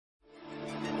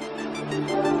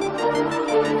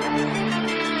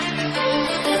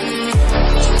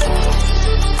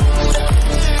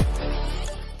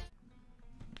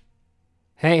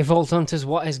Hey Vault Hunters,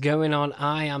 what is going on?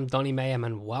 I am Donny Mayhem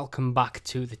and welcome back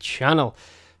to the channel.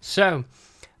 So,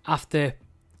 after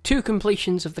 2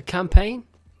 completions of the campaign,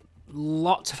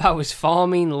 lots of hours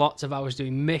farming, lots of hours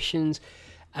doing missions,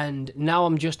 and now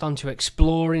I'm just onto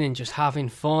exploring and just having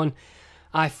fun.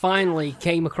 I finally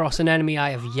came across an enemy I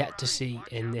have yet to see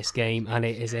in this game, and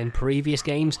it is in previous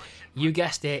games. You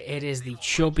guessed it, it is the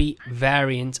chubby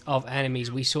variant of enemies.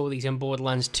 We saw these in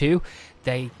Borderlands 2.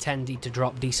 They tended to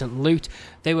drop decent loot.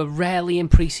 They were rarely in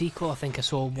pre-sequel. I think I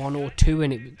saw 1 or 2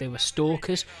 and they were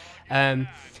stalkers. And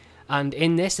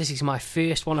in this is my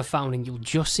first one I found, and you'll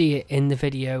just see it in the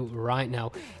video right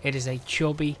now. It is a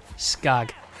chubby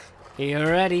SKAG. Are you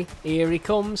ready? Here he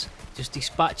comes. Just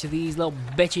dispatch these little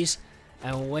bitches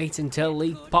and wait until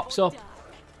he pops up.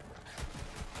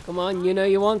 Come on, you know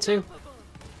you want to. And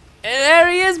there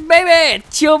he is, baby!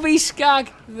 Chubby SKAG.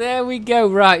 There we go.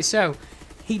 Right, so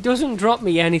he doesn't drop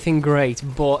me anything great,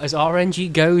 but as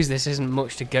RNG goes, this isn't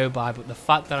much to go by. But the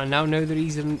fact that I now know that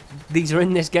these are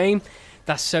in this game,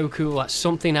 that's so cool. That's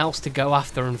something else to go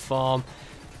after and farm.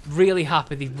 Really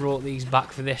happy they brought these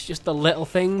back for this. Just the little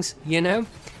things, you know?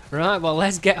 Right, well,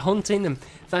 let's get hunting them.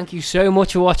 Thank you so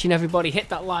much for watching, everybody. Hit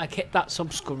that like, hit that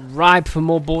subscribe for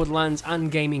more Borderlands and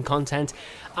gaming content.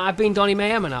 I've been Donny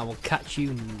Mayhem, and I will catch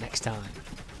you next time.